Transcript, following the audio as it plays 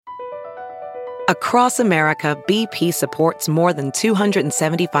Across America, BP supports more than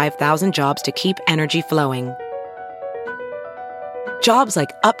 275,000 jobs to keep energy flowing. Jobs like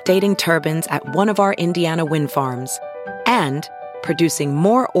updating turbines at one of our Indiana wind farms and producing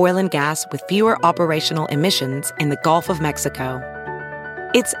more oil and gas with fewer operational emissions in the Gulf of Mexico.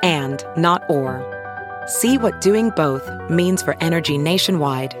 It's and, not or. See what doing both means for energy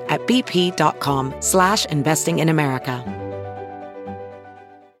nationwide at bp.com/investing in America.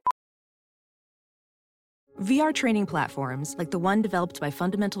 VR training platforms, like the one developed by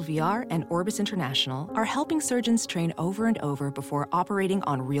Fundamental VR and Orbis International, are helping surgeons train over and over before operating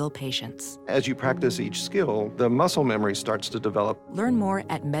on real patients. As you practice each skill, the muscle memory starts to develop. Learn more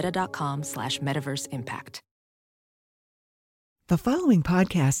at meta.com/metaverseimpact. The following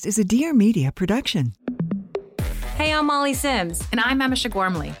podcast is a Dear Media production. Hey, I'm Molly Sims. And I'm Emma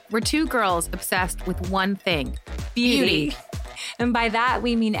Gormley. We're two girls obsessed with one thing: beauty. And by that,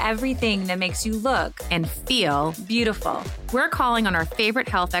 we mean everything that makes you look and feel beautiful. We're calling on our favorite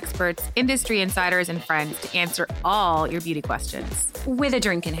health experts, industry insiders, and friends to answer all your beauty questions. With a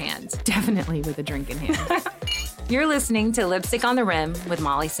drink in hand. Definitely with a drink in hand. You're listening to Lipstick on the Rim with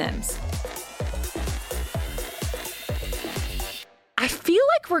Molly Sims. I feel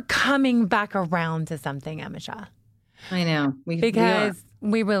like we're coming back around to something, Amisha. I know. Because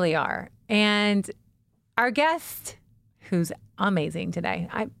we really are. And our guest, who's amazing today,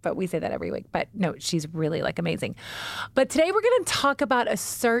 but we say that every week, but no, she's really amazing. But today we're going to talk about a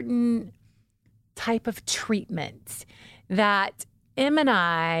certain type of treatment that Em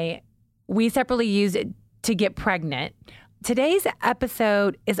and we separately use to get pregnant. Today's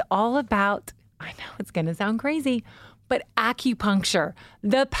episode is all about, I know it's going to sound crazy, but acupuncture,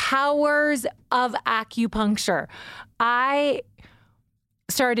 the powers of acupuncture. I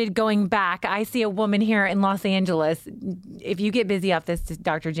started going back. I see a woman here in Los Angeles. If you get busy off this,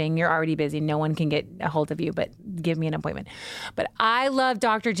 Dr. Jing, you're already busy. No one can get a hold of you, but give me an appointment. But I love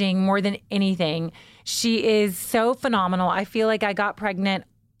Dr. Jing more than anything. She is so phenomenal. I feel like I got pregnant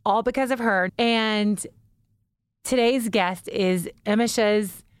all because of her. And today's guest is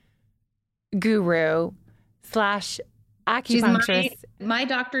Amisha's guru / acupuncturist. She's my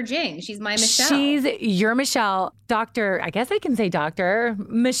Dr. Jing. She's my Michelle. She's your Michelle, Dr. I guess I can say Dr.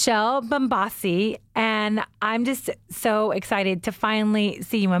 Michelle Bombacie. And I'm just so excited to finally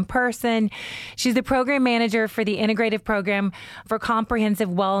see you in person. She's the program manager for the Integrative Program for Comprehensive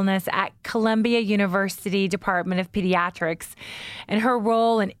Wellness at Columbia University Department of Pediatrics. And her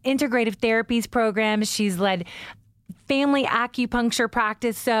role in integrative therapies programs, she's led family acupuncture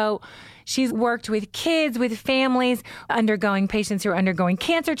practice. So she's worked with kids, with families, patients who are undergoing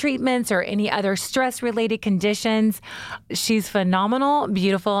cancer treatments or any other stress-related conditions. She's phenomenal,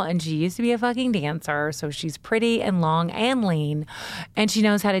 beautiful, and she used to be a fucking dancer, so she's pretty and long and lean, and she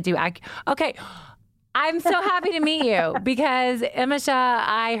knows how to do Okay, I'm so happy to meet you because Amisha,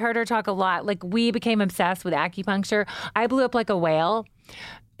 I heard her talk a lot. We became obsessed with acupuncture. I blew up like a whale.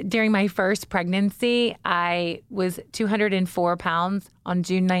 During my first pregnancy, I was 204 pounds on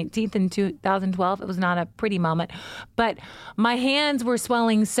June 19th in 2012. It was not a pretty moment, but my hands were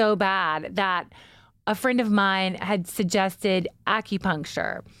swelling so bad that a friend of mine had suggested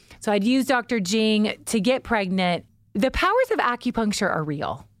acupuncture. So I'd use Dr. Jing to get pregnant. The powers of acupuncture are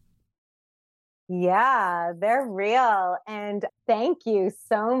real. Yeah, they're real. And thank you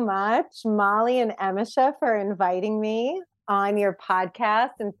so much, Molly and Amisha, for inviting me on your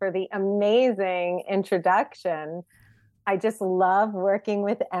podcast and for the amazing introduction. I just love working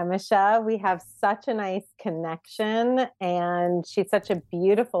with Amisha. We have such a nice connection and she's such a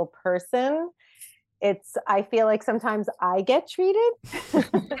beautiful person. I feel like sometimes I get treated.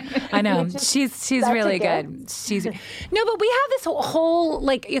 I know. She's really good. No, but we have this whole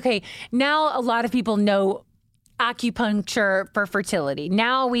okay, now a lot of people know acupuncture for fertility.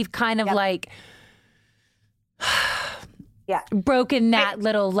 Now we've kind of broken that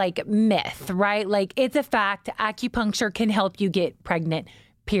little myth, right? It's a fact. Acupuncture can help you get pregnant,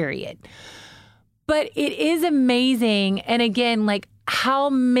 period. But it is amazing. And again, how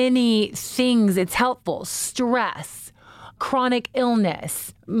many things it's helpful. Stress, chronic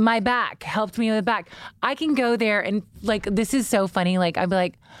illness. My back helped me with the back. I can go there and this is so funny. I'd be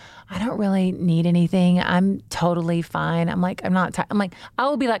like, I don't really need anything. I'm totally fine. I'm not tired. I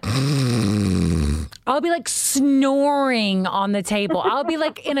will be snoring on the table. I'll be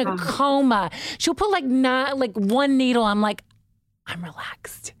in a coma. She'll put one needle. I'm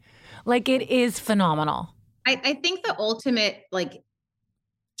relaxed. It is phenomenal. I think the ultimate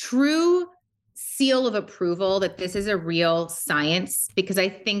true seal of approval that this is a real science, because I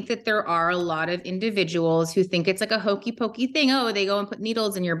think that there are a lot of individuals who think it's like a hokey pokey thing. Oh, they go and put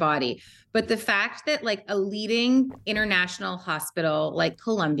needles in your body. But the fact that like a leading international hospital like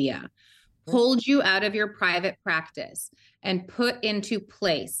Columbia pulled you out of your private practice and put into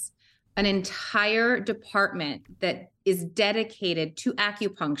place an entire department that is dedicated to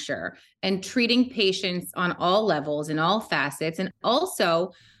acupuncture and treating patients on all levels and all facets, and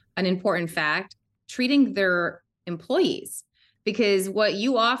also an important fact, treating their employees, because what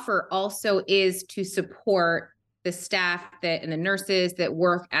you offer also is to support the staff and the nurses that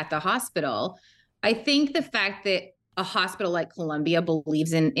work at the hospital. I think the fact that a hospital like Columbia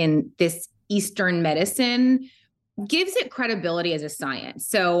believes in this Eastern medicine gives it credibility as a science.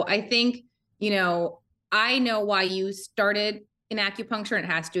 So I think, I know why you started in acupuncture, and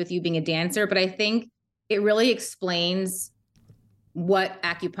it has to do with you being a dancer, but I think it really explains what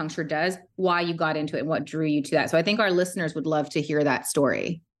acupuncture does, why you got into it, and what drew you to that. So I think our listeners would love to hear that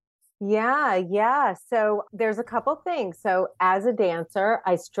story. Yeah. So there's a couple things. So as a dancer,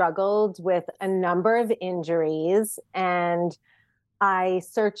 I struggled with a number of injuries, and I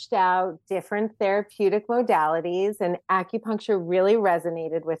searched out different therapeutic modalities, and acupuncture really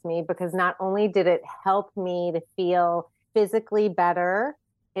resonated with me because not only did it help me to feel physically better,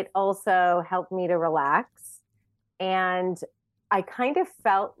 it also helped me to relax. And I kind of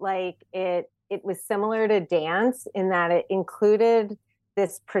felt like it was similar to dance in that it included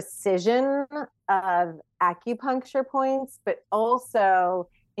this precision of acupuncture points, but also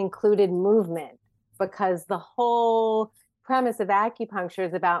included movement, because the whole premise of acupuncture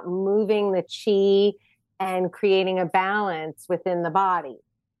is about moving the chi and creating a balance within the body.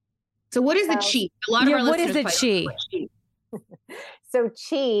 So what is the chi? A lot of our listeners what is the chi? So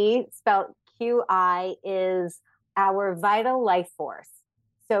chi, spelled Qi, is our vital life force.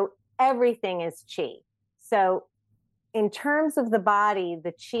 So everything is chi. So in terms of the body,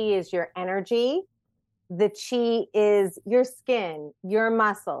 the chi is your energy. The chi is your skin, your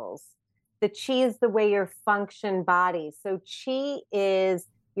muscles. The chi is the way you function body. So chi is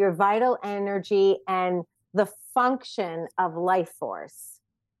your vital energy and the function of life force.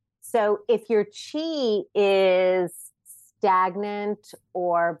 So if your chi is stagnant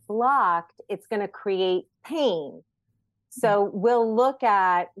or blocked, it's going to create pain. So we'll look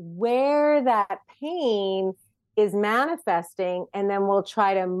at where that pain is manifesting, and then we'll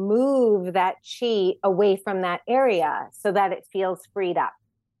try to move that chi away from that area so that it feels freed up.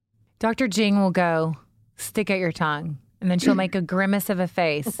 Dr. Jing will go, stick out your tongue, and then she'll make a grimace of a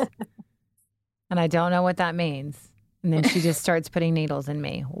face. And I don't know what that means. And then she just starts putting needles in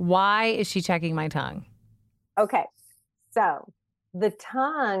me. Why is she checking my tongue? Okay. So the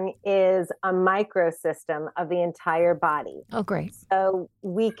tongue is a microsystem of the entire body. Oh, great. So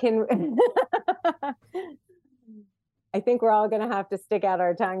we can, I think we're all going to have to stick out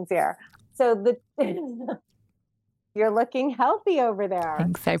our tongues here. So you're looking healthy over there.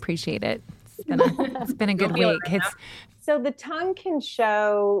 Thanks. I appreciate it. It's been a good week. So the tongue can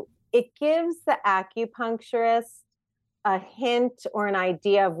show, it gives the acupuncturist a hint or an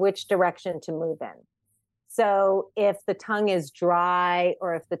idea of which direction to move in. So if the tongue is dry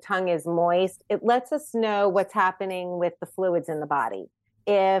or if the tongue is moist, it lets us know what's happening with the fluids in the body.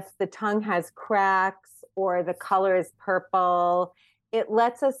 If the tongue has cracks or the color is purple, it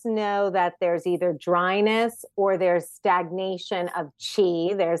lets us know that there's either dryness or there's stagnation of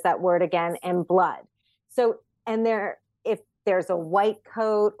chi, there's that word again, and blood. So, and if there's a white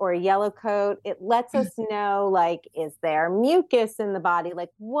coat or a yellow coat, it lets us know, like, is there mucus in the body? Like,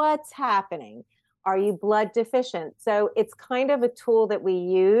 what's happening? Are you blood deficient? So it's kind of a tool that we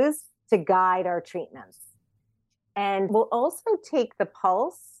use to guide our treatments. And we'll also take the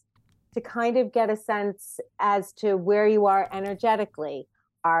pulse to kind of get a sense as to where you are energetically.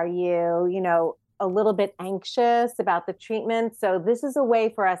 Are you, a little bit anxious about the treatment? So this is a way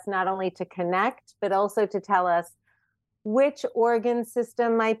for us not only to connect, but also to tell us which organ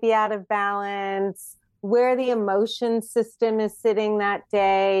system might be out of balance, where the emotion system is sitting that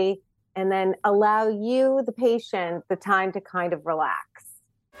day, and then allow you, the patient, the time to kind of relax.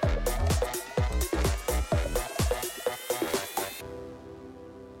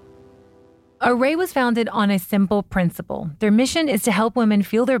 Array was founded on a simple principle. Their mission is to help women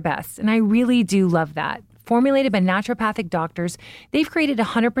feel their best, and I really do love that. Formulated by naturopathic doctors, they've created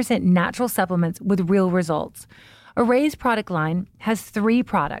 100% natural supplements with real results. Array's product line has 3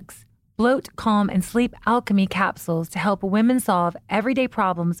 products: Bloat, Calm, and Sleep Alchemy capsules to help women solve everyday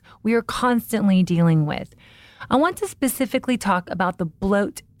problems we are constantly dealing with. I want to specifically talk about the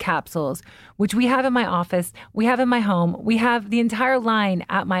bloat capsules, which we have in my office, we have in my home, we have the entire line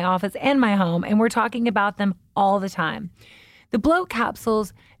at my office and my home, and we're talking about them all the time. The bloat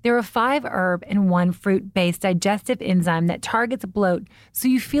capsules, they're a 5-herb and 1 fruit-based digestive enzyme that targets bloat so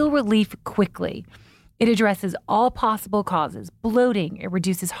you feel relief quickly. It addresses all possible causes, bloating, it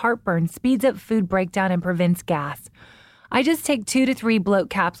reduces heartburn, speeds up food breakdown, and prevents gas. I just take 2 to 3 bloat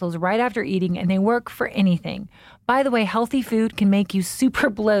capsules right after eating, and they work for anything. By the way, healthy food can make you super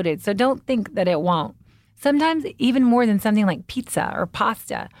bloated, so don't think that it won't. Sometimes even more than something like pizza or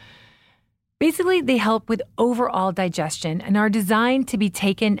pasta. Basically, they help with overall digestion and are designed to be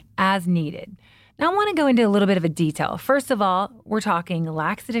taken as needed. Now, I want to go into a little bit of a detail. First of all, we're talking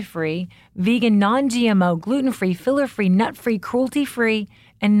laxative-free, vegan, non-GMO, gluten-free, filler-free, nut-free, cruelty-free,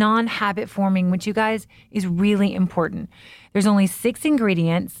 and non-habit forming, which you guys is really important. There's only 6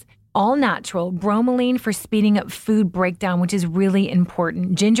 ingredients, all natural, bromelain for speeding up food breakdown, which is really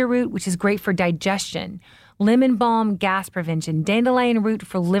important, ginger root, which is great for digestion, lemon balm, gas prevention, dandelion root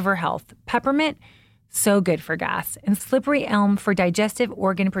for liver health, peppermint, so good for gas, and slippery elm for digestive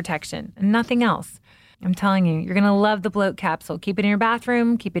organ protection, and nothing else. I'm telling you, you're going to love the bloat capsule. Keep it in your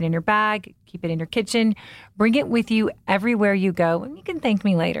bathroom, keep it in your bag, keep it in your kitchen. Bring it with you everywhere you go, and you can thank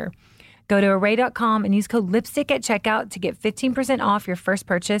me later. Go to array.com and use code LIPSTICK at checkout to get 15% off your first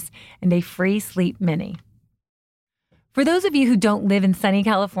purchase and a free sleep mini. For those of you who don't live in sunny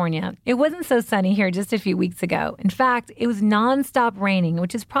California, it wasn't so sunny here just a few weeks ago. In fact, it was nonstop raining,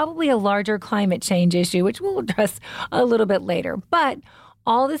 which is probably a larger climate change issue, which we'll address a little bit later. But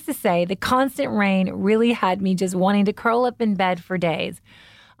all this to say, the constant rain really had me just wanting to curl up in bed for days.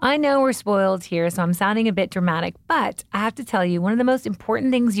 I know we're spoiled here, so I'm sounding a bit dramatic, but I have to tell you, one of the most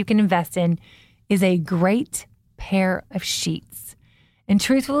important things you can invest in is a great pair of sheets. And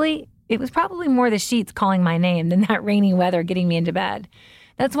truthfully, it was probably more the sheets calling my name than that rainy weather getting me into bed.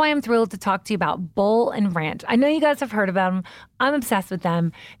 That's why I'm thrilled to talk to you about Boll and Branch. I know you guys have heard about them. I'm obsessed with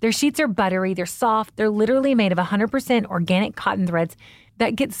them. Their sheets are buttery, they're soft, they're literally made of 100% organic cotton threads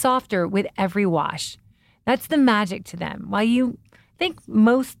that get softer with every wash. That's the magic to them. While you think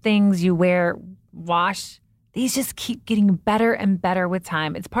most things you wear wash, these just keep getting better and better with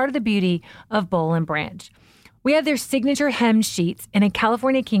time. It's part of the beauty of Boll and Branch. We have their signature hem sheets in a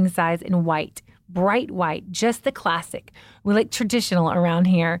California king size in white, bright white, just the classic. We like traditional around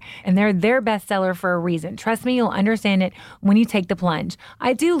here, and they're their bestseller for a reason. Trust me, you'll understand it when you take the plunge.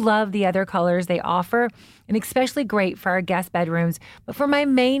 I do love the other colors they offer, and especially great for our guest bedrooms. But for my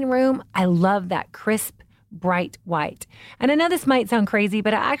main room, I love that crisp, bright white. And I know this might sound crazy,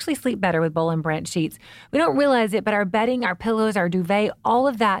 but I actually sleep better with Boll and Branch sheets. We don't realize it, but our bedding, our pillows, our duvet, all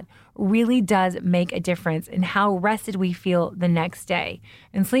of that really does make a difference in how rested we feel the next day.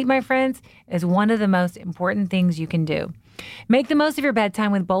 And sleep, my friends, is one of the most important things you can do. Make the most of your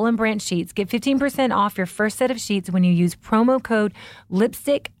bedtime with Boll and Branch sheets. Get 15% off your first set of sheets when you use promo code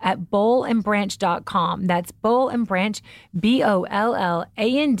LIPSTICK at bollandbranch.com. That's Boll and Branch,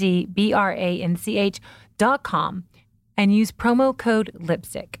 BOLLANDBRANCH.com, and use promo code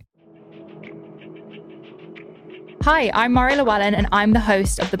LIPSTICK. Hi, I'm Mari Llewellyn, and I'm the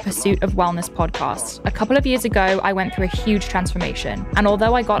host of the Pursuit of Wellness podcast. A couple of years ago, I went through a huge transformation. And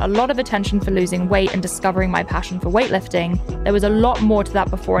although I got a lot of attention for losing weight and discovering my passion for weightlifting, there was a lot more to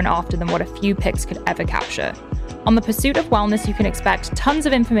that before and after than what a few pics could ever capture. On the Pursuit of Wellness, you can expect tons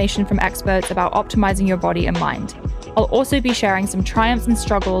of information from experts about optimizing your body and mind. I'll also be sharing some triumphs and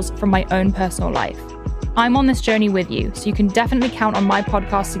struggles from my own personal life. I'm on this journey with you, so you can definitely count on my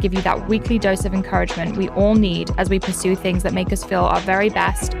podcast to give you that weekly dose of encouragement we all need as we pursue things that make us feel our very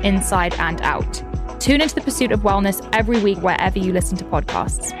best inside and out. Tune into the Pursuit of Wellness every week wherever you listen to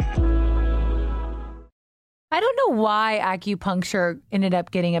podcasts. I don't know why acupuncture ended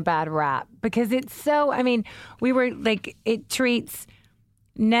up getting a bad rap, because it's so, we were like, it treats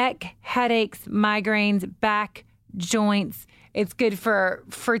neck, headaches, migraines, back, joints. It's good for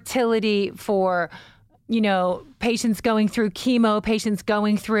fertility, for patients going through chemo, patients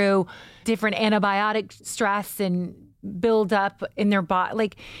going through different antibiotic stress and build up in their body.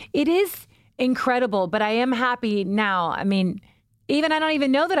 Like, it is incredible, but I am happy now. Even I don't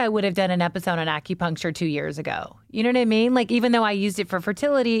even know that I would have done an episode on acupuncture 2 years ago. You know what I mean? Like, even though I used it for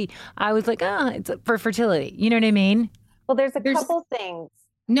fertility, I was like, it's for fertility. You know what I mean? Well, there's a couple things.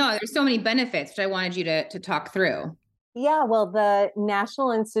 No, there's so many benefits, which I wanted you to talk through. Yeah, well, the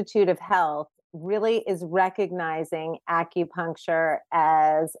National Institute of Health really is recognizing acupuncture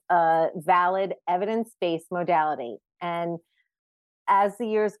as a valid evidence-based modality. And as the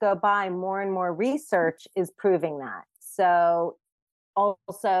years go by, more and more research is proving that. So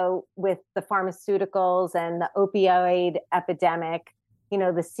also with the pharmaceuticals and the opioid epidemic, the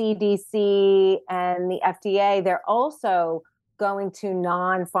CDC and the FDA, they're also going to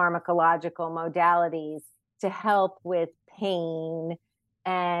non-pharmacological modalities to help with pain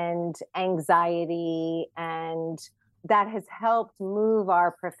and anxiety, and that has helped move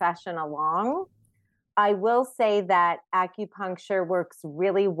our profession along. I will say that acupuncture works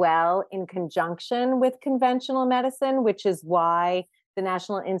really well in conjunction with conventional medicine, which is why the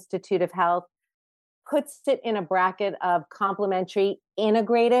National Institute of Health puts it in a bracket of complementary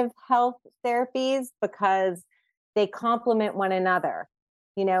integrative health therapies, because they complement one another.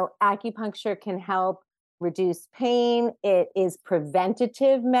 Acupuncture can help reduce pain. It is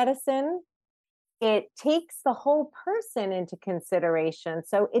preventative medicine. It takes the whole person into consideration.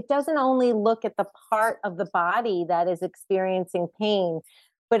 So it doesn't only look at the part of the body that is experiencing pain,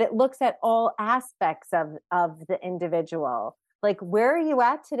 but it looks at all aspects of the individual. Like, where are you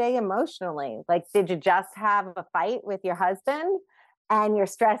at today emotionally? Like, did you just have a fight with your husband and you're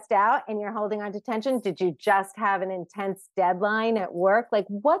stressed out and you're holding on to tension? Did you just have an intense deadline at work? Like,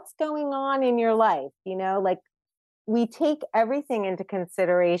 what's going on in your life? Like, we take everything into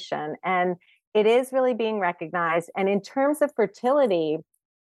consideration, and it is really being recognized. And in terms of fertility,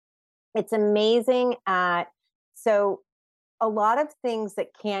 it's amazing so a lot of things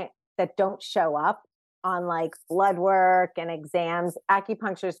that don't show up on like blood work and exams,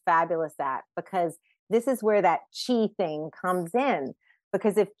 acupuncture is fabulous at, because this is where that chi thing comes in.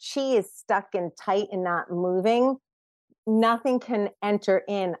 Because if chi is stuck and tight and not moving, nothing can enter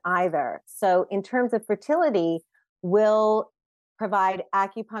in either. So in terms of fertility, we'll provide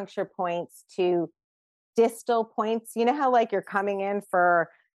acupuncture points to distal points. You know how like you're coming in for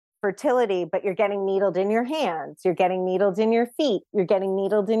fertility, but you're getting needled in your hands, you're getting needled in your feet, you're getting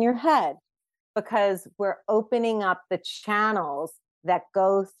needled in your head, because we're opening up the channels that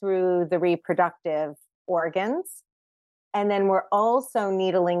go through the reproductive organs. And then we're also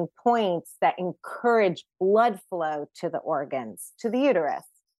needling points that encourage blood flow to the organs, to the uterus.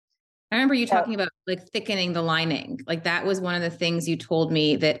 I remember you talking about like thickening the lining. Like, that was one of the things you told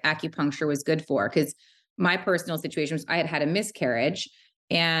me that acupuncture was good for, because my personal situation was I had had a miscarriage,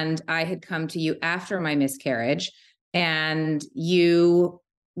 and I had come to you after my miscarriage, and you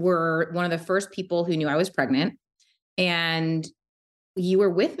were one of the first people who knew I was pregnant, and you were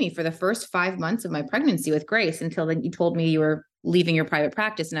with me for the first 5 months of my pregnancy with Grace, until then you told me you were leaving your private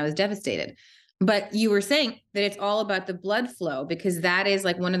practice, and I was devastated. But you were saying that it's all about the blood flow, because that is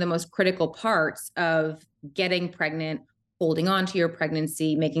like one of the most critical parts of getting pregnant, holding on to your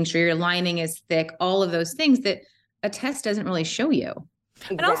pregnancy, making sure your lining is thick, all of those things that a test doesn't really show you.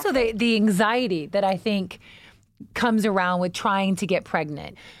 Exactly. And also the anxiety that I think comes around with trying to get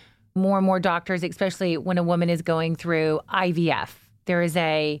pregnant. More and more doctors, especially when a woman is going through IVF, there is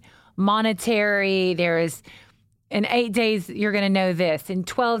a monetary, there is in 8 days, you're going to know this. In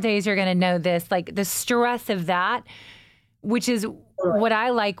 12 days, you're going to know this. Like the stress of that, which is what I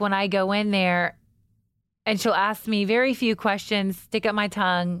like when I go in there, and she'll ask me very few questions, stick up my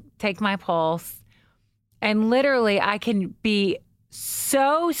tongue, take my pulse. And literally I can be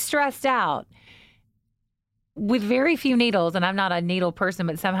so stressed out with very few needles. And I'm not a needle person,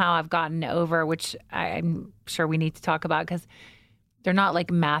 but somehow I've gotten over, which I'm sure we need to talk about, because they're not like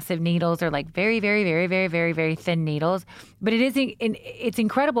massive needles. They're like very, very, very, very, very, very thin needles. But it's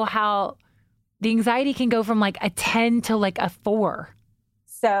incredible how the anxiety can go from like a 10 to like a 4.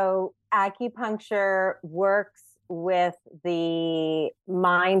 So acupuncture works with the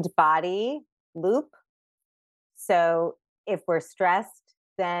mind-body loop. So if we're stressed,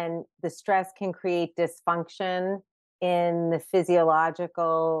 then the stress can create dysfunction in the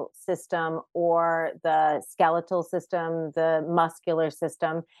physiological system or the skeletal system, the muscular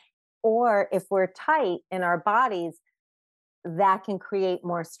system. Or if we're tight in our bodies, that can create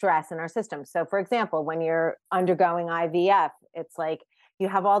more stress in our system. So for example, when you're undergoing IVF, it's like you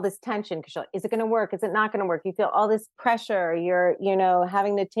have all this tension because you're like, is it going to work? Is it not going to work? You feel all this pressure. You're,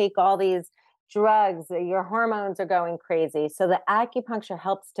 having to take all these drugs, your hormones are going crazy. So the acupuncture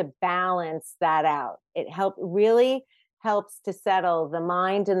helps to balance that out. It really helps to settle the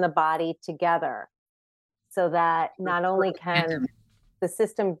mind and the body together, so that not only can the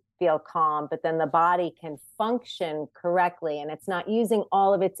system feel calm, but then the body can function correctly, and it's not using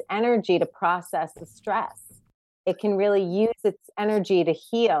all of its energy to process the stress. It can really use its energy to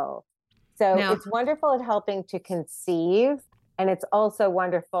heal. So it's wonderful at helping to conceive. And it's also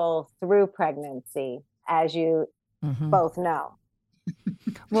wonderful through pregnancy, as you both know.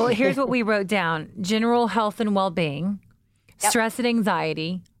 Well, here's what we wrote down: general health and well-being, stress and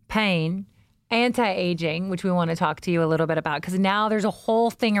anxiety, pain, anti-aging, which we want to talk to you a little bit about, because now there's a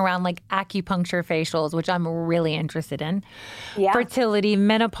whole thing around like acupuncture facials, which I'm really interested in. Yeah. Fertility,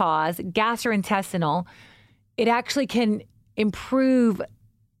 menopause, gastrointestinal. It actually can improve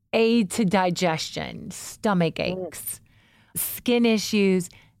aid to digestion, stomach aches, skin issues,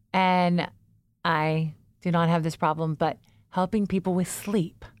 and I do not have this problem, but helping people with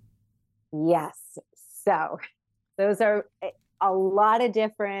sleep. Yes. So those are a lot of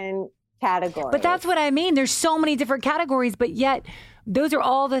different categories. But that's what I mean. There's so many different categories, but yet those are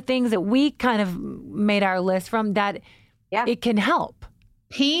all the things that we kind of made our list from that it can help.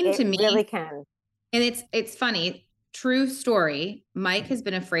 Pain to me really can. And it's funny. True story. Mike has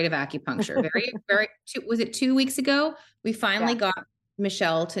been afraid of acupuncture. Was it 2 weeks ago? We finally got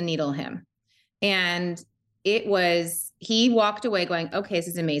Michelle to needle him. And he walked away going, okay, this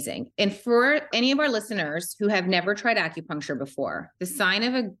is amazing. And for any of our listeners who have never tried acupuncture before, the sign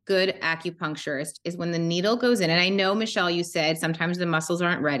of a good acupuncturist is when the needle goes in. And I know, Michelle, you said sometimes the muscles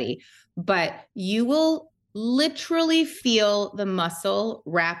aren't ready, but you will literally feel the muscle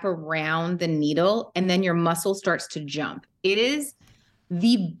wrap around the needle and then your muscle starts to jump. It is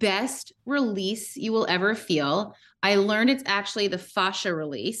the best release you will ever feel. I learned it's actually the fascia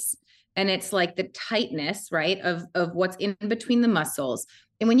release, and it's like the tightness, right, of what's in between the muscles.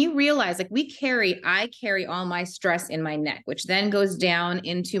 And when you realize, like I carry all my stress in my neck, which then goes down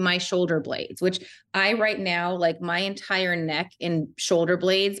into my shoulder blades, which I right now, like my entire neck and shoulder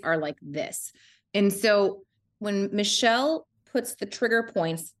blades are like this. And so when Michelle puts the trigger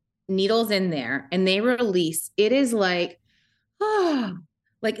points, needles in there, and they release, it is like,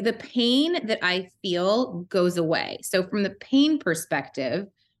 like the pain that I feel goes away. So from the pain perspective,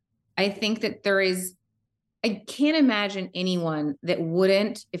 I think that I can't imagine anyone that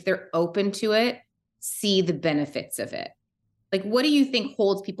wouldn't, if they're open to it, see the benefits of it. Like, what do you think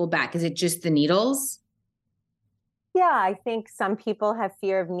holds people back? Is it just the needles? Yeah, I think some people have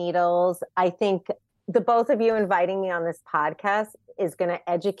fear of needles. I think the both of you inviting me on this podcast is going to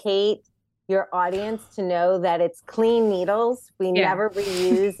educate your audience to know that it's clean needles. We never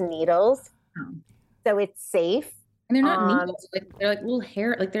reuse needles. So it's safe. And they're not needles. They're like little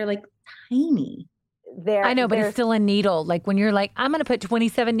hair, like they're like tiny. I know, but it's still a needle. Like when you're like, I'm going to put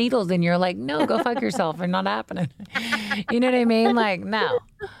 27 needles in, you're like, no, go fuck yourself. They're not happening. You know what I mean? Like, no.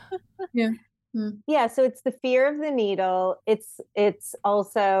 Yeah. Yeah, so it's the fear of the needle. It's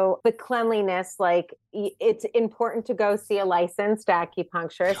also the cleanliness. Like it's important to go see a licensed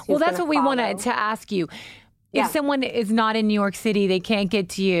acupuncturist. Well, that's what we wanted to ask you. If someone is not in New York City, they can't get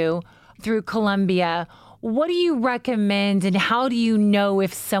to you through Columbia. What do you recommend, and how do you know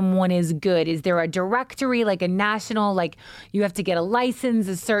if someone is good? Is there a directory, like a national, like you have to get a license,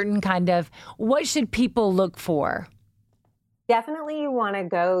 a certain kind of, what should people look for? Definitely you want to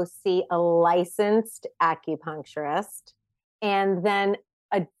go see a licensed acupuncturist. And then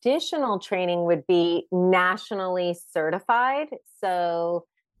additional training would be nationally certified. So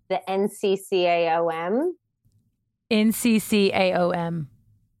the NCCAOM. NCCAOM.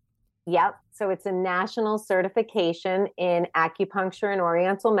 Yep. So it's a national certification in acupuncture and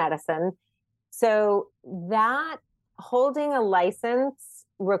oriental medicine. So that holding a license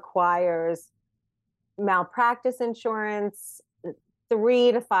requires malpractice insurance,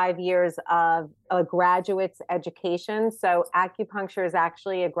 3 to 5 years of a graduate's education. So acupuncture is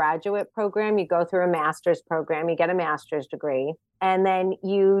actually a graduate program. You go through a master's program, you get a master's degree, and then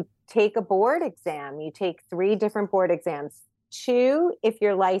you take a board exam. You take 3 different board exams. 2 if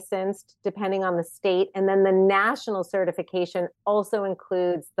you're licensed, depending on the state. And then the national certification also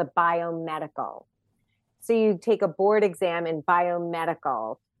includes the biomedical. So you take a board exam in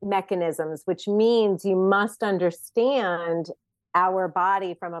biomedical mechanisms, which means you must understand our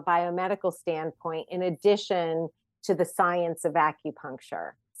body from a biomedical standpoint, in addition to the science of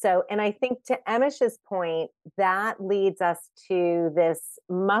acupuncture. So, and I think to Emish's point, that leads us to this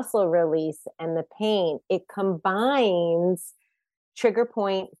muscle release and the pain. It combines trigger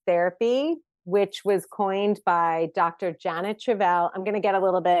point therapy, which was coined by Dr. Janet Travell. I'm going to get a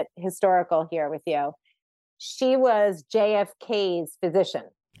little bit historical here with you. She was JFK's physician.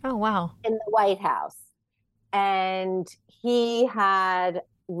 Oh, wow. In the White House. And he had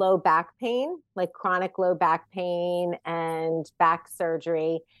low back pain, like chronic low back pain and back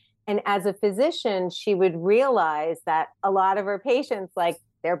surgery. And as a physician, she would realize that a lot of her patients, like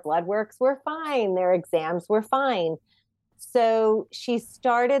their blood works were fine, their exams were fine. So she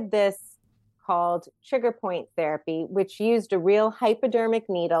started this called trigger point therapy, which used a real hypodermic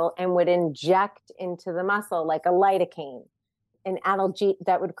needle and would inject into the muscle like a lidocaine, an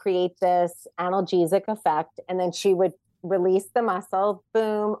that would create this analgesic effect. And then she would release the muscle,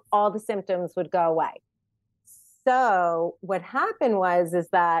 boom, all the symptoms would go away. So what happened was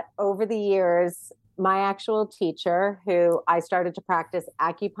that over the years, my actual teacher, who I started to practice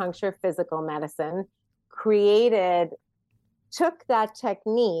acupuncture physical medicine, took that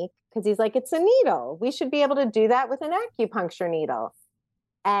technique, because he's like, it's a needle. We should be able to do that with an acupuncture needle,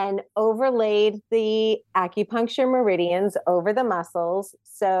 and overlaid the acupuncture meridians over the muscles.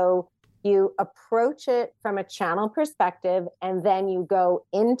 So you approach it from a channel perspective, and then you go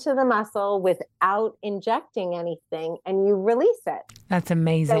into the muscle without injecting anything, and you release it. That's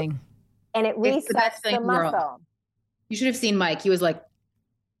amazing. And it resets the muscle. You should have seen Mike. He was like,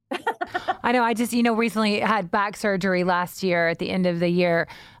 I know. I just, recently had back surgery last year at the end of the year,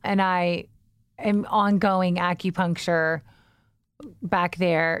 and I am ongoing acupuncture back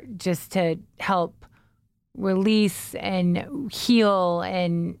there just to help release and heal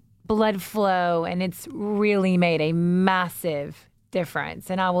and blood flow. And it's really made a massive difference.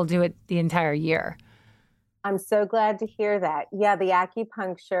 And I will do it the entire year. I'm so glad to hear that. Yeah, the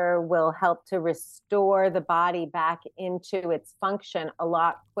acupuncture will help to restore the body back into its function a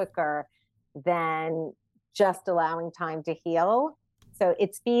lot quicker than just allowing time to heal. So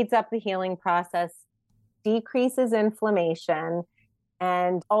it speeds up the healing process, decreases inflammation,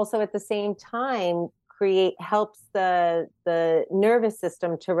 and also at the same time helps the nervous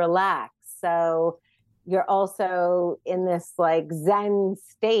system to relax. So you're also in this like Zen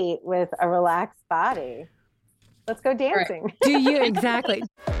state with a relaxed body. Let's go dancing. Right. Do you? Exactly.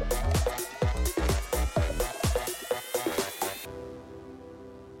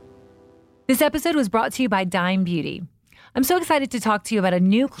 This episode was brought to you by Dime Beauty. I'm so excited to talk to you about a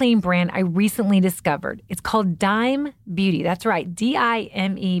new clean brand I recently discovered. It's called Dime Beauty. That's right,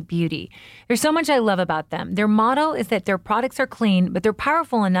 Dime Beauty. There's so much I love about them. Their motto is that their products are clean, but they're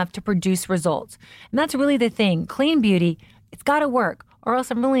powerful enough to produce results. And that's really the thing. Clean beauty, it's got to work, or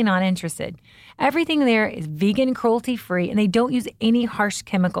else I'm really not interested. Everything there is vegan, cruelty-free, and they don't use any harsh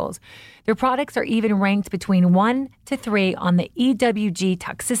chemicals. Their products are even ranked between 1 to 3 on the EWG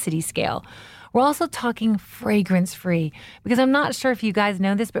toxicity scale. We're also talking fragrance-free, because I'm not sure if you guys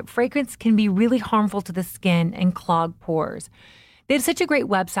know this, but fragrance can be really harmful to the skin and clog pores. They have such a great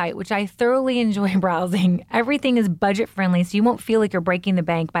website, which I thoroughly enjoy browsing. Everything is budget-friendly, so you won't feel like you're breaking the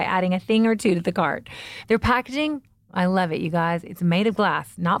bank by adding a thing or two to the cart. Their packaging, I love it, you guys. It's made of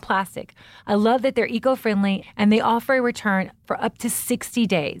glass, not plastic. I love that they're eco-friendly, and they offer a return for up to 60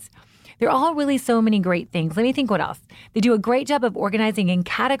 days. They're all really so many great things. Let me think what else. They do a great job of organizing and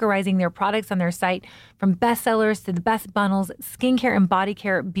categorizing their products on their site, from bestsellers to the best bundles, skincare and body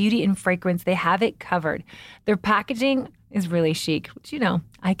care, beauty and fragrance. They have it covered. Their packaging is really chic, which,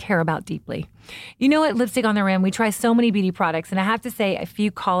 I care about deeply. You know, at Lipstick on the Rim, we try so many beauty products, and I have to say a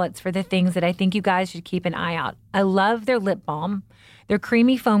few call-outs for the things that I think you guys should keep an eye out. I love their lip balm, their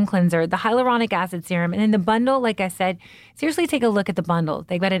creamy foam cleanser, the hyaluronic acid serum, and then the bundle, like I said, seriously take a look at the bundle.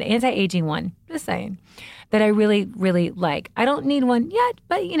 They've got an anti-aging one, just saying, that I really, really like. I don't need one yet,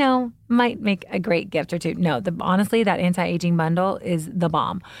 but, might make a great gift or two. No, honestly, that anti-aging bundle is the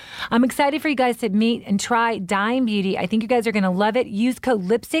bomb. I'm excited for you guys to meet and try Dime Beauty. I think you guys are going to love it. Use code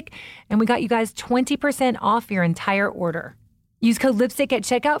LIPSTICK, and we got you guys 20% off your entire order. Use code LIPSTICK at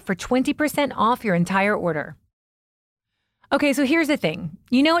checkout for 20% off your entire order. Okay, so here's the thing.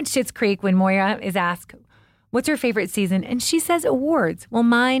 At Schitt's Creek when Moira is asked, what's her favorite season? And she says awards. Well,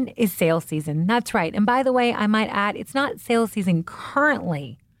 mine is sales season. That's right. And by the way, I might add, it's not sales season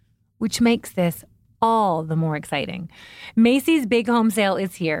currently, which makes this all the more exciting. Macy's Big Home Sale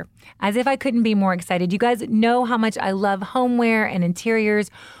is here. As if I couldn't be more excited. You guys know how much I love homeware and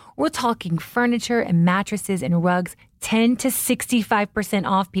interiors. We're talking furniture and mattresses and rugs, 10 to 65%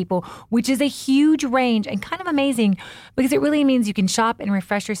 off, people, which is a huge range and kind of amazing because it really means you can shop and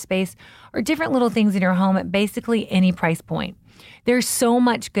refresh your space or different little things in your home at basically any price point. There's so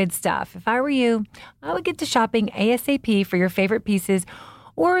much good stuff. If I were you, I would get to shopping ASAP for your favorite pieces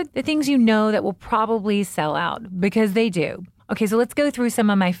or the things that will probably sell out, because they do. Okay, so let's go through some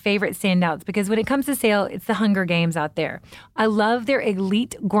of my favorite standouts, because when it comes to sale, it's the Hunger Games out there. I love their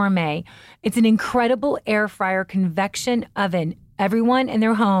Elite Gourmet. It's an incredible air fryer convection oven. Everyone in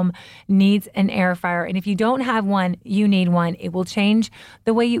their home needs an air fryer, and if you don't have one, you need one. It will change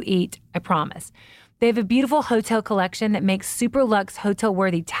the way you eat, I promise. They have a beautiful hotel collection that makes super luxe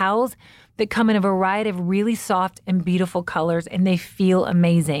hotel-worthy towels that come in a variety of really soft and beautiful colors, and they feel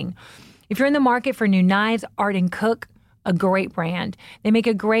amazing. If you're in the market for new knives, Art & Cook, a great brand. They make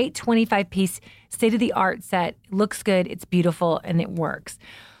a great 25-piece state-of-the-art set. It looks good, it's beautiful, and it works.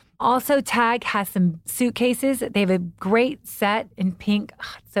 Also, Tag has some suitcases. They have a great set in pink.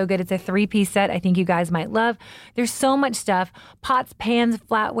 Oh, it's so good. It's a 3-piece set I think you guys might love. There's so much stuff. Pots, pans,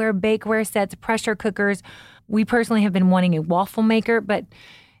 flatware, bakeware sets, pressure cookers. We personally have been wanting a waffle maker, but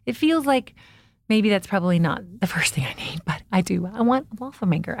it feels like maybe that's probably not the first thing I need, but I do. I want a waffle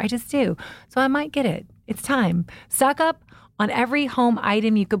maker. I just do. So I might get it. It's time. Stock up on every home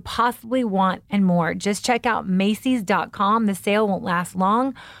item you could possibly want and more. Just check out Macy's.com. The sale won't last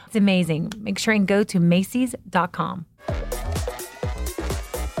long. It's amazing. Make sure and go to Macy's.com.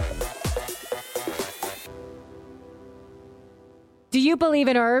 Do you believe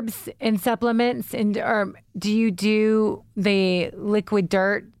in herbs and supplements? Or do you do the liquid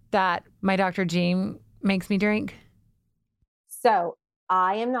dirt that my Dr. Jean makes me drink? So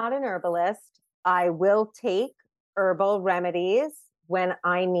I am not an herbalist. I will take herbal remedies when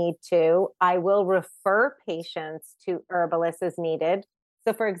I need to. I will refer patients to herbalists as needed.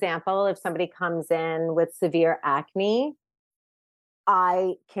 So for example, if somebody comes in with severe acne,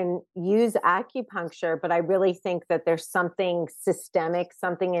 I can use acupuncture, but I really think that there's something systemic,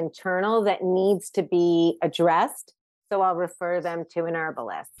 something internal that needs to be addressed. So I'll refer them to an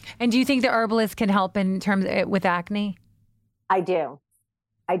herbalist. And do you think the herbalist can help in terms with acne? I do.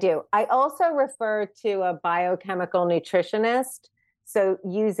 I also refer to a biochemical nutritionist. So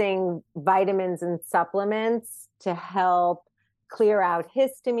using vitamins and supplements to help clear out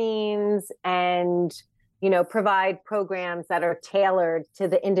histamines and, provide programs that are tailored to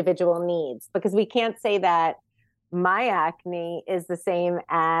the individual needs. Because we can't say that my acne is the same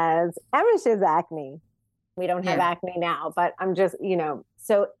as Emish's acne. We don't have acne now, but I'm just,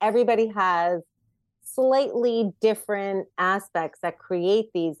 so everybody has slightly different aspects that create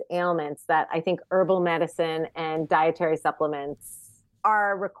these ailments that I think herbal medicine and dietary supplements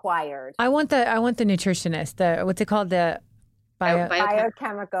are required. I want the nutritionist, what's it called? The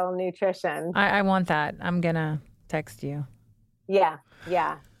biochemical nutrition. I want that. I'm going to text you. Yeah.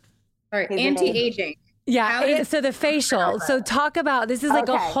 All right. Anti-aging. Yeah. So the facial. So talk about, this is like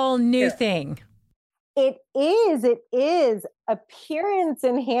a whole new thing. It is. Appearance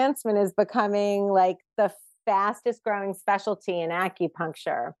enhancement is becoming like the fastest growing specialty in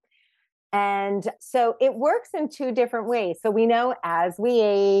acupuncture. And so it works in two different ways. So we know as we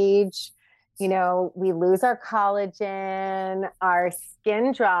age, we lose our collagen, our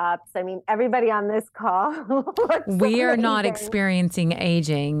skin drops. I mean, everybody on this call we are not experiencing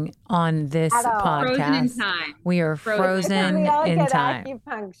aging on this podcast. Frozen in time. We are frozen we all in get time.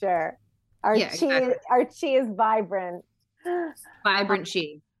 Acupuncture. Our chi is vibrant. Vibrant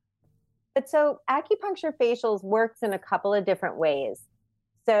chi. But so acupuncture facials works in a couple of different ways.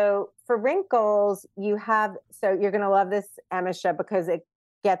 So for wrinkles, you're going to love this, Emisha, because it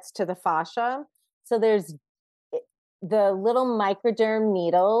gets to the fascia. So there's the little microderm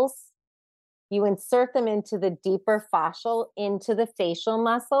needles. You insert them into the deeper fascial, into the facial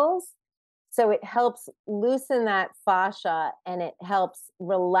muscles. So it helps loosen that fascia and it helps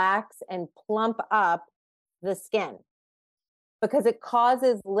relax and plump up the skin because it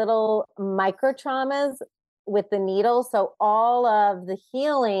causes little micro traumas with the needle. So all of the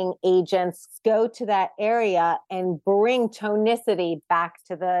healing agents go to that area and bring tonicity back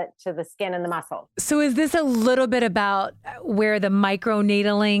to the skin and the muscle. So is this a little bit about where the micro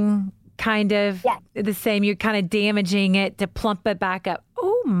needling kind of the same? You're kind of damaging it to plump it back up.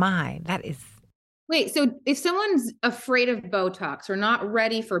 Oh my, that is. Wait, so if someone's afraid of Botox or not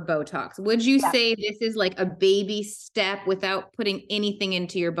ready for Botox, would you say this is like a baby step without putting anything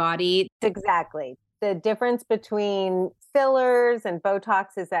into your body? Exactly. The difference between fillers and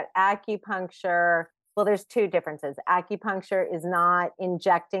Botox is that acupuncture, well, there's two differences. Acupuncture is not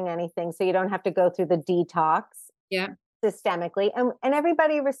injecting anything, so you don't have to go through the detox systemically. And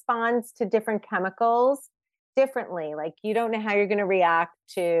everybody responds to different chemicals differently. Like you don't know how you're going to react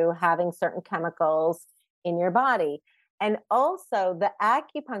to having certain chemicals in your body. And also the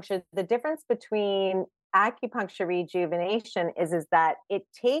acupuncture, the difference between acupuncture rejuvenation is that it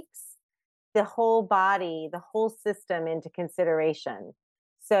takes the whole body, the whole system into consideration.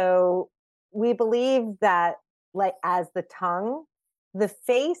 So we believe that like as the tongue, the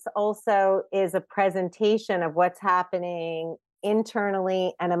face also is a presentation of what's happening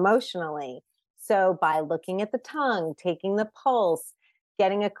internally and emotionally. So by looking at the tongue, taking the pulse,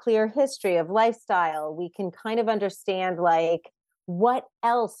 getting a clear history of lifestyle, we can kind of understand like what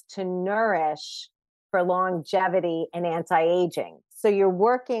else to nourish for longevity and anti-aging. So you're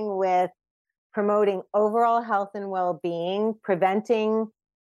working with promoting overall health and well-being,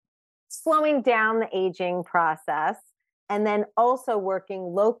 slowing down the aging process, And then also working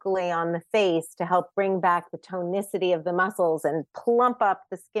locally on the face to help bring back the tonicity of the muscles and plump up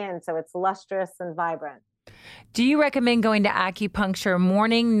the skin so it's lustrous and vibrant. Do you recommend going to acupuncture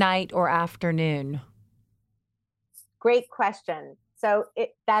morning, night, or afternoon? Great question. So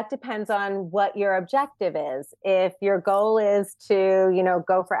that depends on what your objective is. If your goal is to,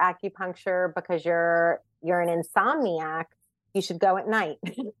 go for acupuncture because you're an insomniac, you should go at night.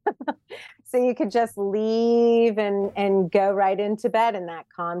 So you could just leave and go right into bed in that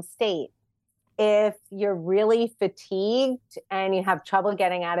calm state. If you're really fatigued and you have trouble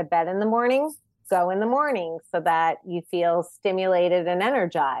getting out of bed in the morning, go in the morning so that you feel stimulated and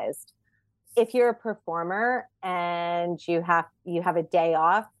energized. If you're a performer and you have a day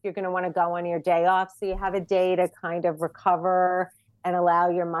off, you're going to want to go on your day off. So you have a day to kind of recover and allow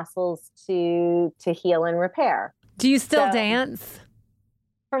your muscles to heal and repair. Do you still dance?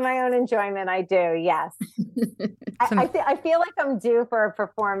 For my own enjoyment, I do. Yes. I feel like I'm due for a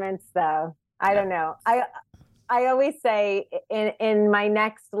performance though. I don't know. I always say in my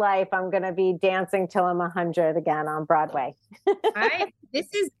next life, I'm going to be dancing till I'm 100 again on Broadway. This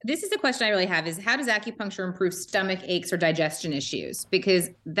is a question I really have is how does acupuncture improve stomach aches or digestion issues? Because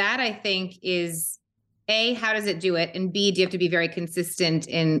that I think is A, how does it do it? And B, do you have to be very consistent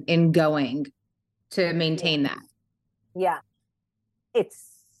in going to maintain that? Yeah. It's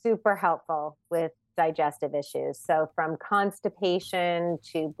super helpful with digestive issues. So from constipation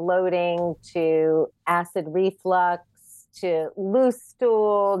to bloating to acid reflux to loose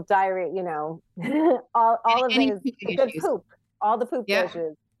stool, diarrhea, all of those, good poop, all the poop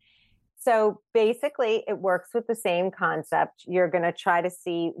issues. So basically it works with the same concept. You're going to try to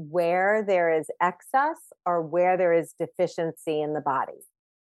see where there is excess or where there is deficiency in the body.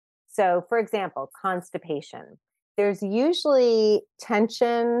 So for example, constipation. There's usually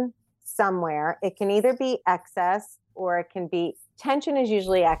tension somewhere. It can either be excess or it can be, tension is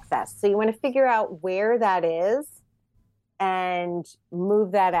usually excess. So you want to figure out where that is and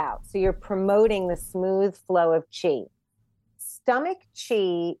move that out. So you're promoting the smooth flow of chi. Stomach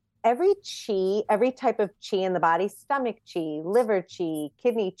chi, every type of chi in the body, stomach chi, liver chi,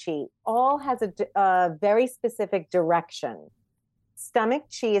 kidney chi, all has a very specific direction. Stomach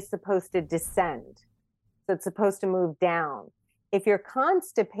chi is supposed to descend. So it's supposed to move down. If you're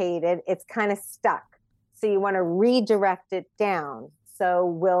constipated, it's kind of stuck. So you want to redirect it down. So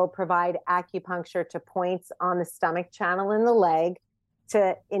we'll provide acupuncture to points on the stomach channel in the leg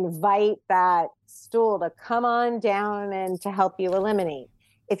to invite that stool to come on down and to help you eliminate.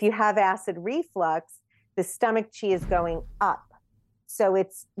 If you have acid reflux, the stomach chi is going up. So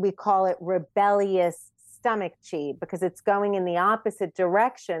we call it rebellious stomach chi because it's going in the opposite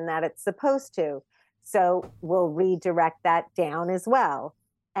direction that it's supposed to. So we'll redirect that down as well.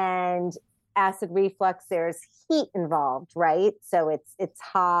 And acid reflux, there's heat involved, right? So it's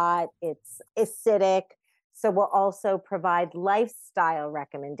hot, it's acidic. So we'll also provide lifestyle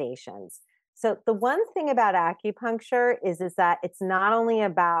recommendations. So the one thing about acupuncture is that it's not only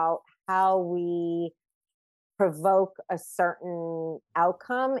about how we provoke a certain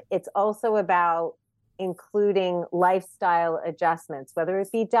outcome, it's also about including lifestyle adjustments, whether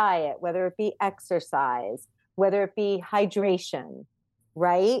it be diet, whether it be exercise, whether it be hydration,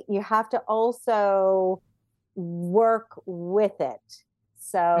 right? You have to also work with it.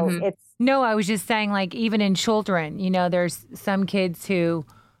 So it's... No, I was just saying like even in children, there's some kids who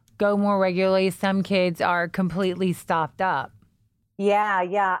go more regularly. Some kids are completely stopped up. Yeah.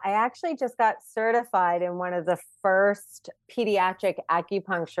 I actually just got certified in one of the first pediatric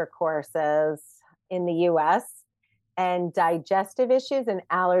acupuncture courses in the US, and digestive issues and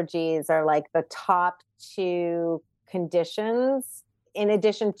allergies are like the top two conditions, in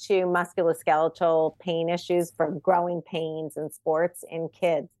addition to musculoskeletal pain issues for growing pains and sports in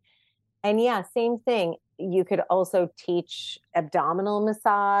kids. And yeah, same thing. You could also teach abdominal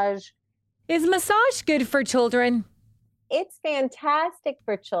massage. Is massage good for children? It's fantastic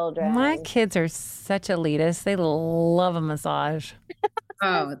for children. My kids are such elitists. They love a massage.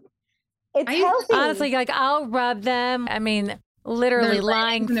 Oh, it's healthy. Honestly, like I'll rub them. I mean, literally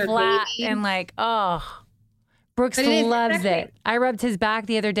lying flat and like, Brooks loves it. I rubbed his back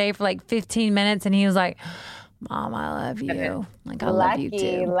the other day for like 15 minutes and he was like, Mom, I love you. Like, I love you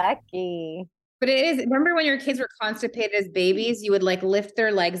too. Lucky. But it is, remember when your kids were constipated as babies, you would like lift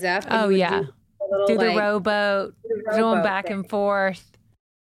their legs up. Oh, yeah. Do the rowboat, going back and forth.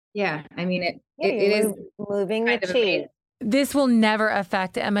 Yeah. I mean, it is moving the chi. This will never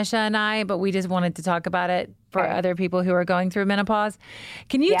affect Emisha and I, but we just wanted to talk about it for other people who are going through menopause.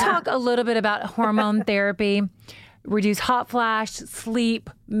 Can you talk a little bit about hormone therapy, reduce hot flash, sleep,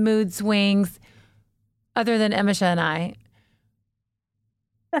 mood swings, other than Emisha and I?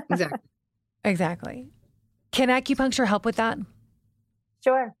 Exactly. Exactly. Can acupuncture help with that?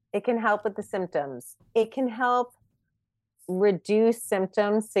 Sure. It can help with the symptoms. It can help reduce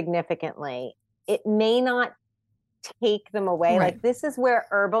symptoms significantly. It may not take them away. Right. Like this is where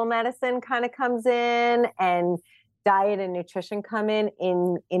herbal medicine kind of comes in, and diet and nutrition come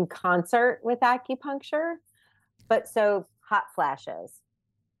in concert with acupuncture. But so hot flashes,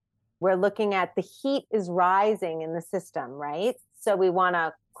 we're looking at the heat is rising in the system, right? So we want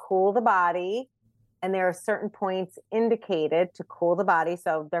to cool the body, and there are certain points indicated to cool the body.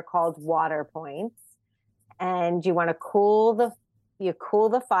 So they're called water points. And you want to cool the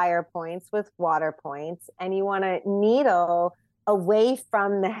fire points with water points, and you want to needle away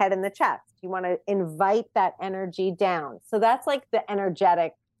from the head and the chest. You want to invite that energy down. So that's like the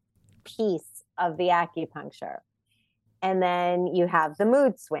energetic piece of the acupuncture. And then you have the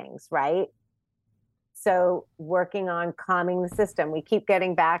mood swings, right? So working on calming the system. We keep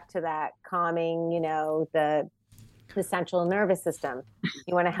getting back to that calming, the central nervous system.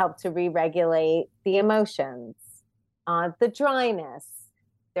 You want to help to re-regulate the emotions, the dryness.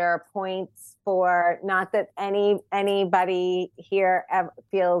 There are points for, not that anybody here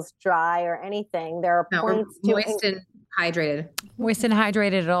feels dry or anything. There are points to moist and hydrated. Moist and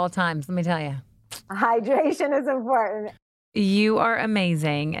hydrated at all times, let me tell you. Hydration is important. You are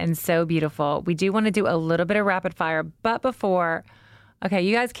amazing and so beautiful. We do want to do a little bit of rapid fire, but before, okay,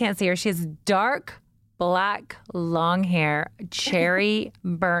 you guys can't see her. She has dark black, long hair, cherry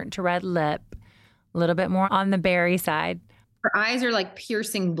burnt red lip, a little bit more on the berry side. Her eyes are like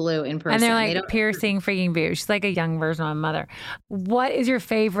piercing blue in person. And they're like piercing freaking blue. She's like a young version of my mother. What is your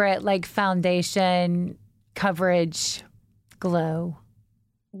favorite like foundation coverage glow?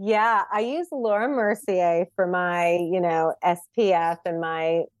 Yeah, I use Laura Mercier for my, SPF and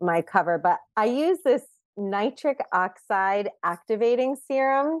my cover, but I use this nitric oxide activating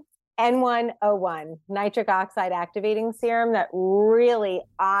serum, N101, nitric oxide activating serum that really,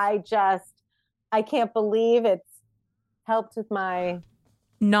 I can't believe it's helped with my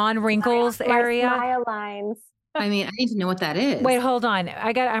non-wrinkles area. My smile lines. I mean, I need to know what that is. Wait, hold on.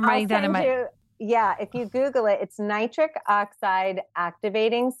 I'm writing down in my... Yeah, if you Google it, it's nitric oxide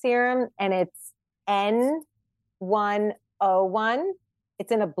activating serum, and it's N101.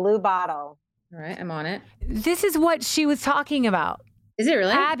 It's in a blue bottle. All right, I'm on it. This is what she was talking about. Is it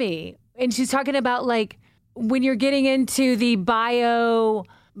really? Abby. And she's talking about like when you're getting into the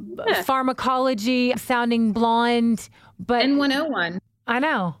pharmacology sounding blonde, but N101. I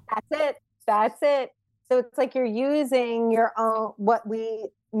know. That's it. So it's like you're using your own, what we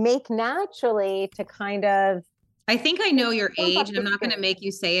make naturally to kind of. I think I know your age, and I'm not going to make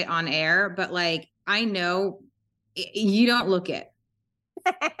you say it on air, but like, I know you don't look it.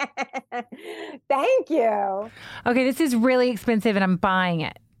 Thank you. Okay, this is really expensive and I'm buying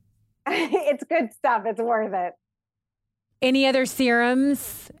it. It's good stuff. It's worth it. Any other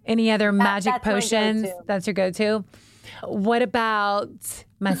serums? Any other magic potions? That's your go-to? What about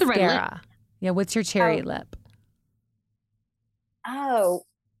mascara? Yeah, what's your cherry lip? Oh,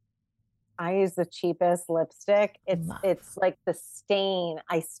 I use the cheapest lipstick. It's like the stain.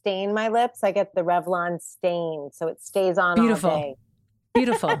 I stain my lips. I get the Revlon stain, so it stays on all day.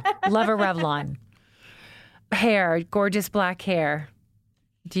 Beautiful. Love a Revlon. Hair, gorgeous black hair.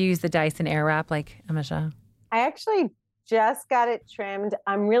 Do you use the Dyson Airwrap like Amisha? I actually just got it trimmed.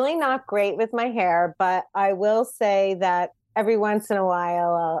 I'm really not great with my hair, but I will say that every once in a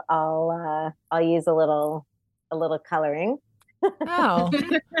while I'll use a little coloring. Oh,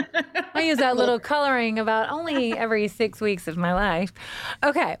 I use that little coloring about only every 6 weeks of my life.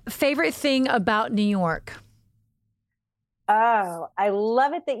 Okay. Favorite thing about New York? Oh, I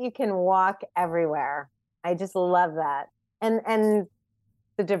love it that you can walk everywhere. I just love that. And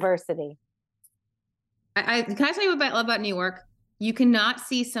the diversity. Can I tell you what I love about New York? You cannot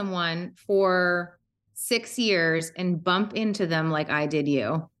see someone for 6 years and bump into them like I did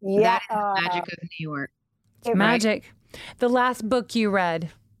you. Yeah. That is the magic of New York. It's magic. The last book you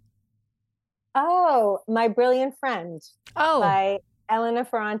read? Oh, My Brilliant Friend. Oh. By Elena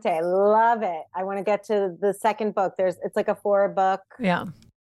Ferrante. I love it. I want to get to the second book. It's like a 4-book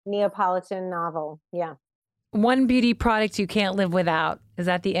Neapolitan novel. Yeah. One beauty product you can't live without. Is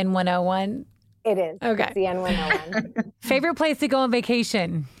that the N101? It is. Okay. It's the N101. Favorite place to go on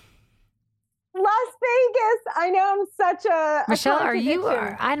vacation? Las Vegas. I know I'm such a Michelle,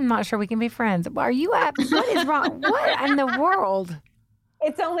 I'm not sure we can be friends. Are you what is wrong? What in the world?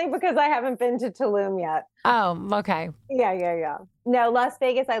 It's only because I haven't been to Tulum yet. Oh, okay. Yeah. No, Las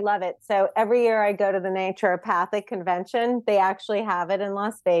Vegas, I love it. So every year I go to the naturopathic convention. They actually have it in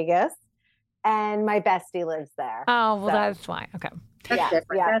Las Vegas. and my bestie lives there. Oh, well, that's why. Okay. That's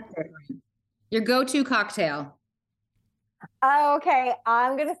different. That's different. Your go-to cocktail. Oh, okay.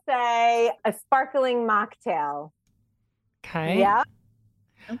 I'm going to say a sparkling mocktail. Okay. Yeah.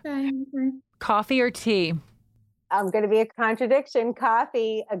 Okay. Coffee or tea? I'm going to be a contradiction.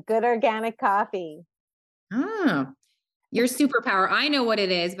 Coffee, a good organic coffee. Oh, your superpower. I know what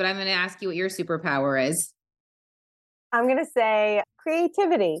it is, but I'm going to ask you what your superpower is. I'm going to say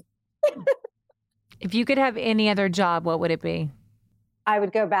creativity. If you could have any other job, what would it be? I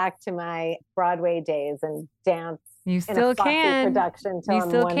would go back to my Broadway days and dance. You still can. Production till You I'm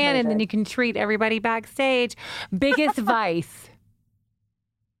still 100. can, and then you can treat everybody backstage. Biggest vice?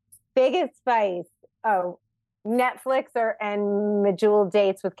 Biggest vice? Oh, Netflix and Medjool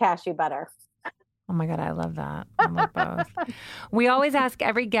dates with cashew butter. Oh my God, I love that. I love both. We always ask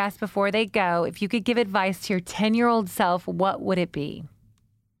every guest before they go, if you could give advice to your 10-year-old self, what would it be?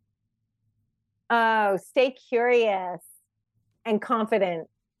 Oh, stay curious and confident.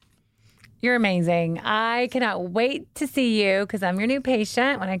 You're amazing. I cannot wait to see you because I'm your new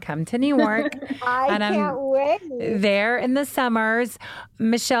patient when I come to New York. I can't wait. There in the summers.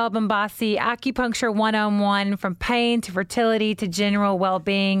 Michelle Bombacie, Acupuncture 101, from pain to fertility to general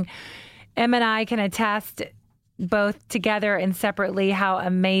well-being. Em and I can attest both together and separately how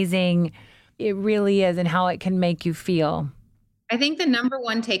amazing it really is and how it can make you feel. I think the number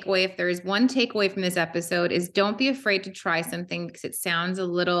one takeaway, if there is one takeaway from this episode, is don't be afraid to try something because it sounds a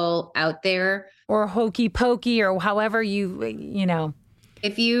little out there. Or hokey pokey or however you know.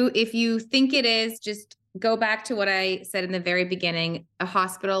 If you think it is, just go back to what I said in the very beginning. A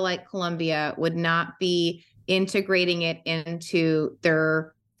hospital like Columbia would not be integrating it into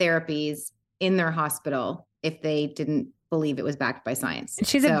their therapies in their hospital if they didn't believe it was backed by science.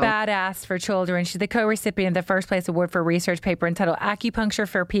 She's a badass for children. She's the co-recipient of the First Place Award for research paper entitled Acupuncture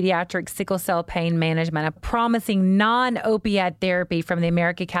for Pediatric Sickle Cell Pain Management, a promising non-opiate therapy from the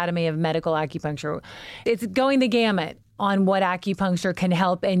American Academy of Medical Acupuncture. It's going the gamut on what acupuncture can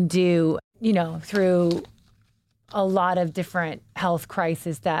help and do, through a lot of different health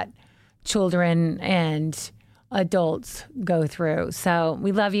crises that children and adults go through. So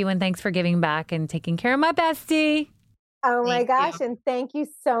we love you and thanks for giving back and taking care of my bestie. Oh my gosh. And thank you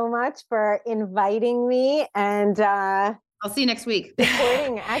so much for inviting me. And I'll see you next week.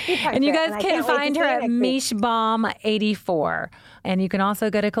 Supporting acupuncture. And you guys can find her at Mishbomb84. And you can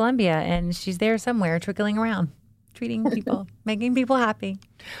also go to Columbia and she's there somewhere trickling around, treating people, making people happy.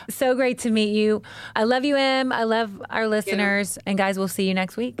 So great to meet you. I love you, Em. I love our listeners. And guys, we'll see you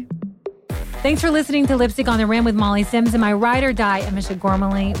next week. Thanks for listening to Lipstick on the Rim with Molly Sims and my ride or die, Amisha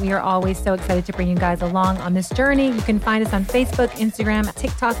Gormley. We are always so excited to bring you guys along on this journey. You can find us on Facebook, Instagram,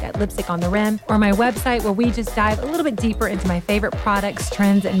 TikTok at Lipstick on the Rim, or my website where we just dive a little bit deeper into my favorite products,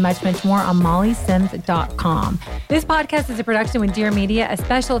 trends, and much, much more on mollysims.com. This podcast is a production with Dear Media. A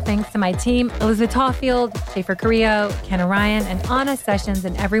special thanks to my team, Elizabeth Tawfield, Schaefer Carrillo, Kenna Ryan, and Anna Sessions,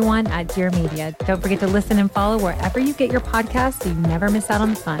 and everyone at Dear Media. Don't forget to listen and follow wherever you get your podcasts so you never miss out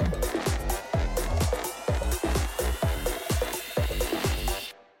on the fun.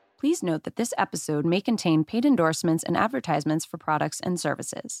 Please note that this episode may contain paid endorsements and advertisements for products and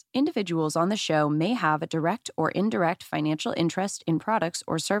services. Individuals on the show may have a direct or indirect financial interest in products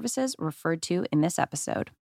or services referred to in this episode.